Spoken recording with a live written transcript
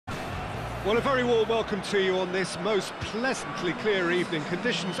Well, a very warm welcome to you on this most pleasantly clear evening.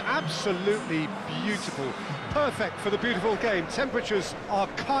 Conditions absolutely beautiful, perfect for the beautiful game. Temperatures are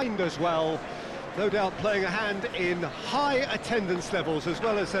kind as well, no doubt playing a hand in high attendance levels as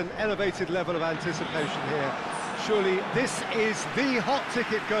well as an elevated level of anticipation here. Surely this is the hot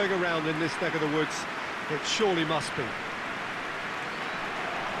ticket going around in this neck of the woods. It surely must be.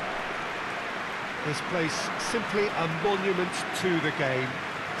 This place simply a monument to the game.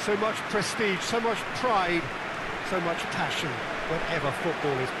 So much prestige, so much pride, so much passion whenever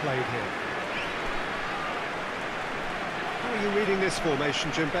football is played here. How are you reading this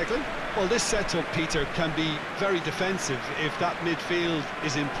formation, Jim Beglin? Well, this setup, Peter, can be very defensive if that midfield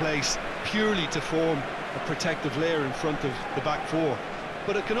is in place purely to form a protective layer in front of the back four.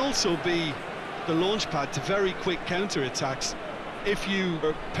 But it can also be the launchpad to very quick counter-attacks. If you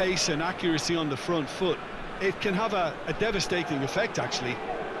pace and accuracy on the front foot, it can have a devastating effect, actually,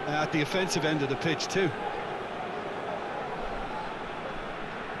 at the offensive end of the pitch too.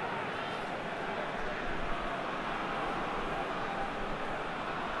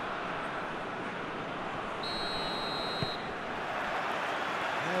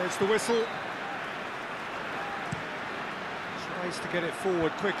 There's the whistle. Tries to get it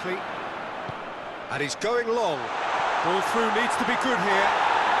forward quickly. And he's going long. Ball through needs to be good here.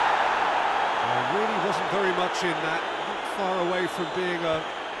 There really wasn't very much in that. Not far away from being a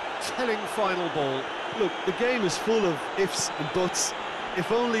telling final ball. Look, the game is full of ifs and buts.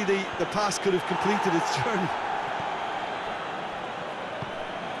 If only the pass could have completed its journey.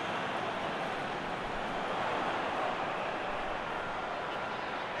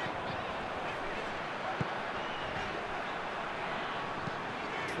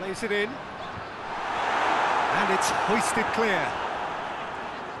 Plays it in. And it's hoisted clear.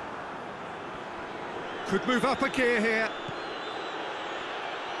 Could move up a gear here.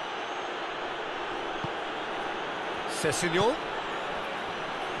 Sessegnon.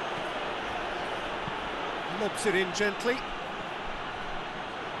 Lobs it in gently.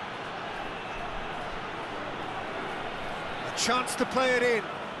 A chance to play it in.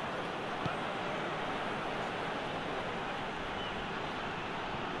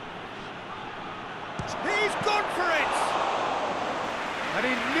 He's gone for it! And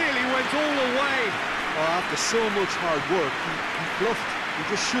he nearly went all the way. Oh, after so much hard work, he bluffed. He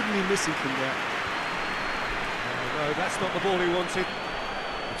just shouldn't be missing from there. No, that's not the ball he wanted.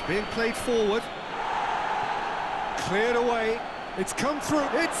 It's being played forward. Cleared away. It's come through.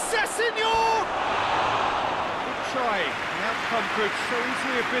 It's Sessegnon! Good try. The outcome could so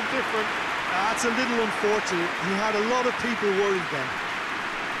easily have been different. That's a little unfortunate. He had a lot of people worried then.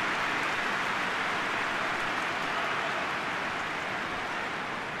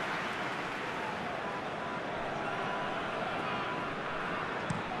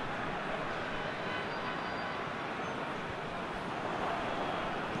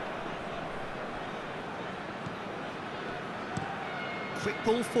 Quick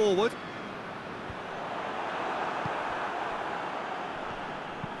ball forward.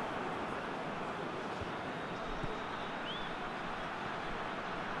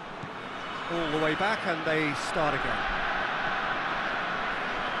 All the way back and they start again.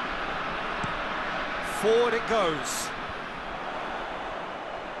 Forward it goes.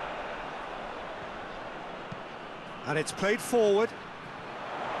 And it's played forward.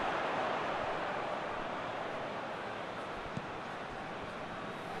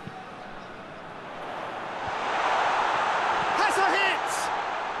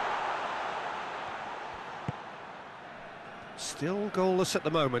 Still goalless at the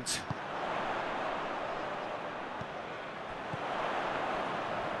moment.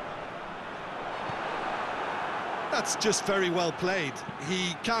 That's just very well played.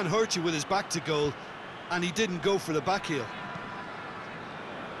 He can't hurt you with his back to goal, and he didn't go for the back heel.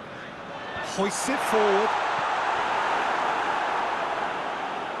 Hoists it forward.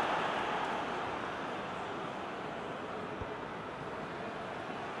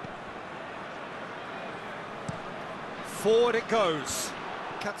 Forward it goes.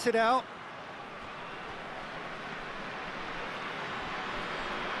 Cuts it out.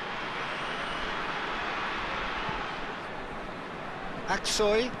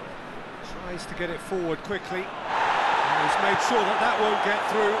 Aksoy tries to get it forward quickly. And he's made sure that that won't get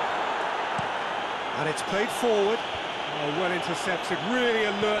through. And it's played forward. Oh, well intercepted, really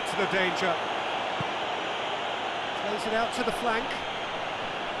alert to the danger. Plays it out to the flank.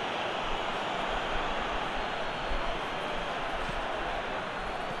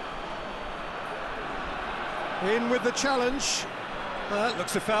 In with the challenge.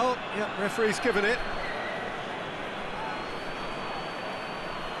 Looks a foul. Yep, referee's given it.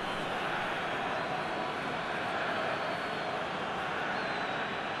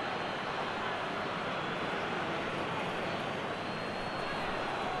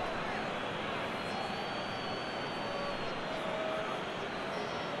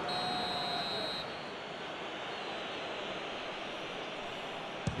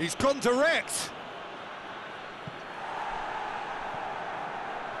 He's gone direct.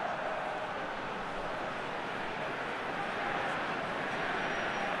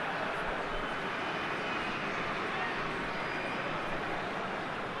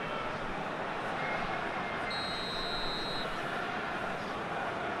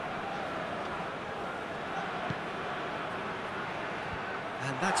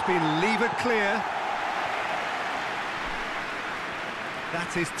 And that's been levered clear.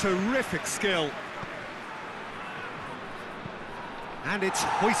 That is terrific skill. And it's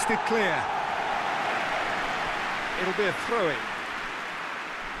hoisted clear. It'll be a throw-in.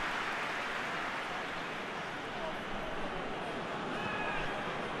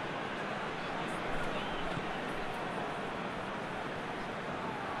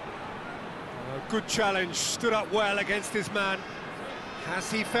 Good challenge, stood up well against his man. Has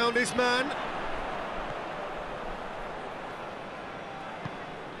he found his man?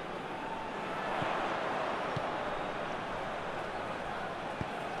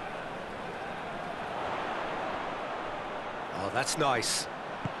 Oh, that's nice.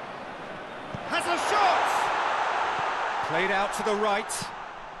 Has a shot! Played out to the right.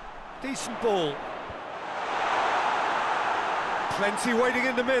 Decent ball. Plenty waiting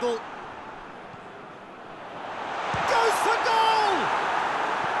in the middle. Goes for goal!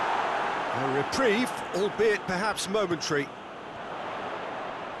 A reprieve, albeit perhaps momentary.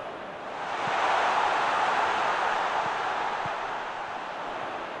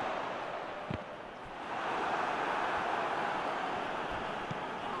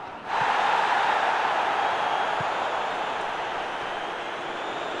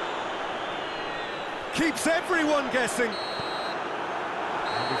 Keeps everyone guessing.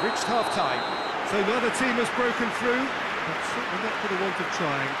 And we've reached half-time. So neither team has broken through, but certainly not for the want of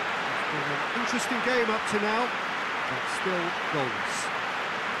trying. It's been an interesting game up to now, but still goals.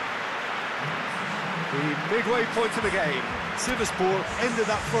 The midway point of the game. Sivasspor ended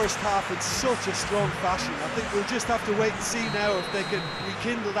that first half in such a strong fashion. I think we'll just have to wait and see now if they can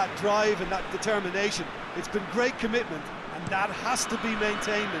rekindle that drive and that determination. It's been great commitment, and that has to be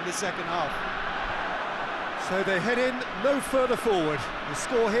maintained in the second half. So they head in no further forward. The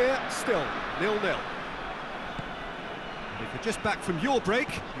score here, still 0-0. And if you're just back from your break,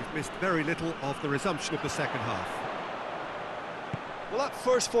 you've missed very little of the resumption of the second half. Well, that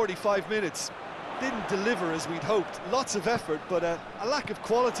first 45 minutes didn't deliver as we'd hoped. Lots of effort, but a lack of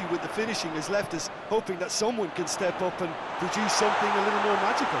quality with the finishing has left us hoping that someone can step up and produce something a little more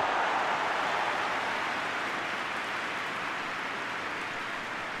magical.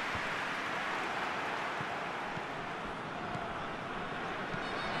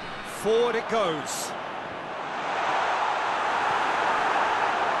 Forward it goes.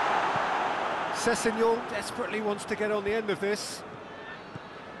 Sessegnon desperately wants to get on the end of this.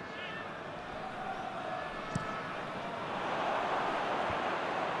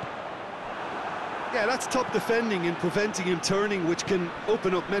 Yeah, that's top defending and preventing him turning, which can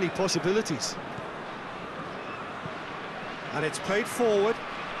open up many possibilities. And it's played forward.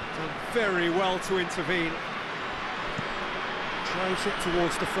 Done very well to intervene. Drives it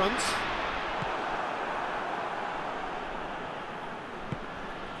towards the front.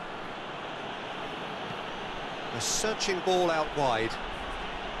 A searching ball out wide.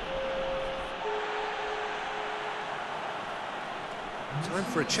 Time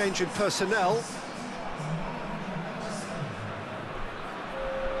for a change in personnel.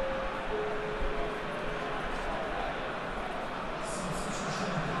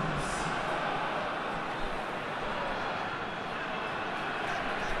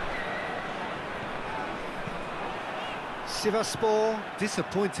 Sivasspor,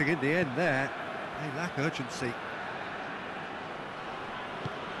 disappointing in the end there. They lack urgency.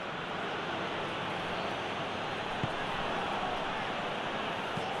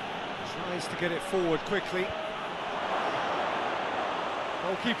 Tries to get it forward quickly.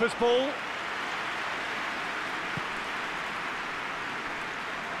 Goalkeeper's ball.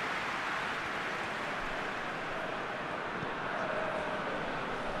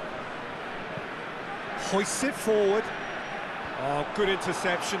 Hoists it forward. Oh, good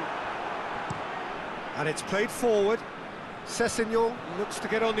interception. And it's played forward. Sessegnon looks to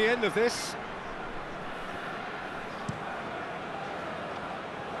get on the end of this.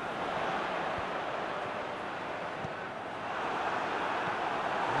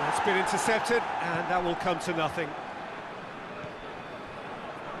 That's been intercepted, and that will come to nothing.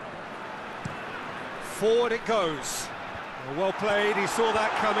 Forward it goes. Well played, he saw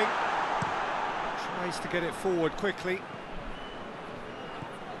that coming. Tries to get it forward quickly.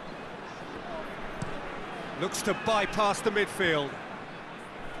 Looks to bypass the midfield.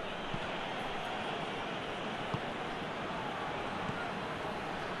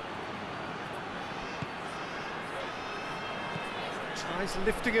 He's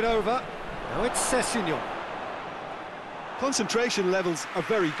lifting it over. Now it's Sessegnon. Concentration levels are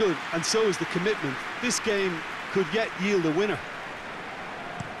very good, and so is the commitment. This game could yet yield a winner.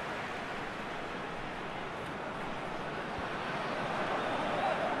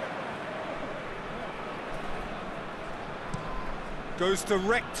 Goes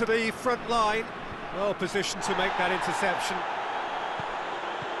direct to the front line. Well positioned to make that interception.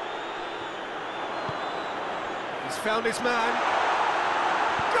 He's found his man.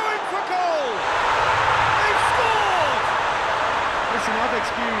 Going for goal! They've scored! Listen, I've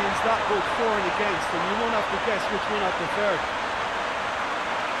experienced that both for and against, and you won't have to guess which one I prefer.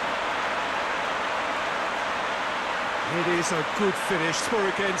 It is a good finish, for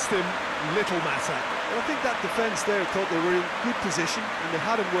against him, little matter. Well, I think that defence there thought they were in good position and they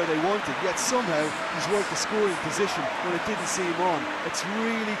had him where they wanted, yet somehow he's worked the scoring position when it didn't see him on. It's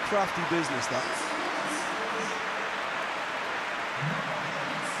really crafty business, that.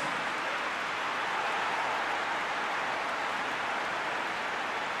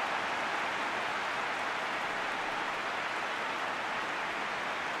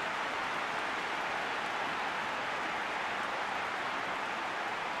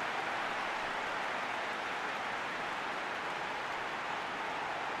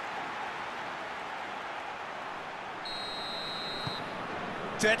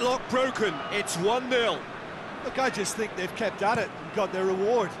 Deadlock broken, it's 1-0. Look, I just think they've kept at it and got their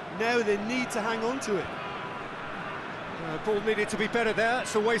reward. Now they need to hang on to it. Ball needed to be better there,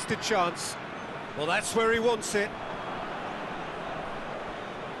 it's a wasted chance. Well, that's where he wants it.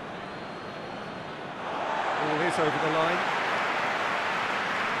 Ball is over the line.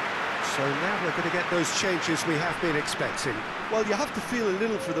 So now we're going to get those changes we have been expecting. Well, you have to feel a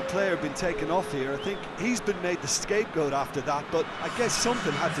little for the player being taken off here. I think he's been made the scapegoat after that, but I guess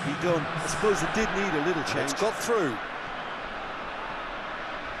something had to be done. I suppose it did need a little change. It's got through.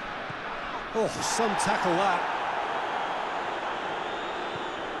 Oh, some tackle that.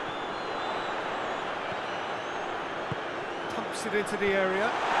 Pumps it into the area.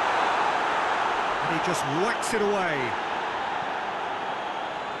 And he just whacks it away.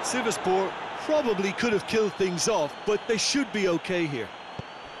 Sivasspor probably could have killed things off, but they should be okay here.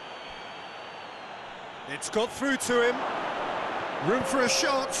 It's got through to him. Room for a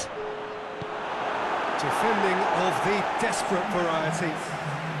shot. Defending of the desperate variety.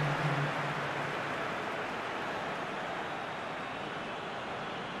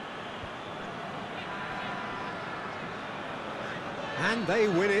 And they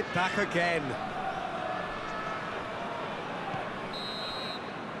win it back again.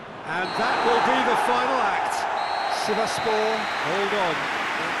 And that will be the final act. Sivasspor, hold on.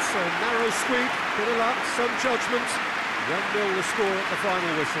 It's a narrow squeak, bit of luck, some judgment. 1-0 the score at the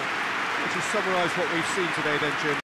final whistle. Which has summarised what we've seen today then, Jim.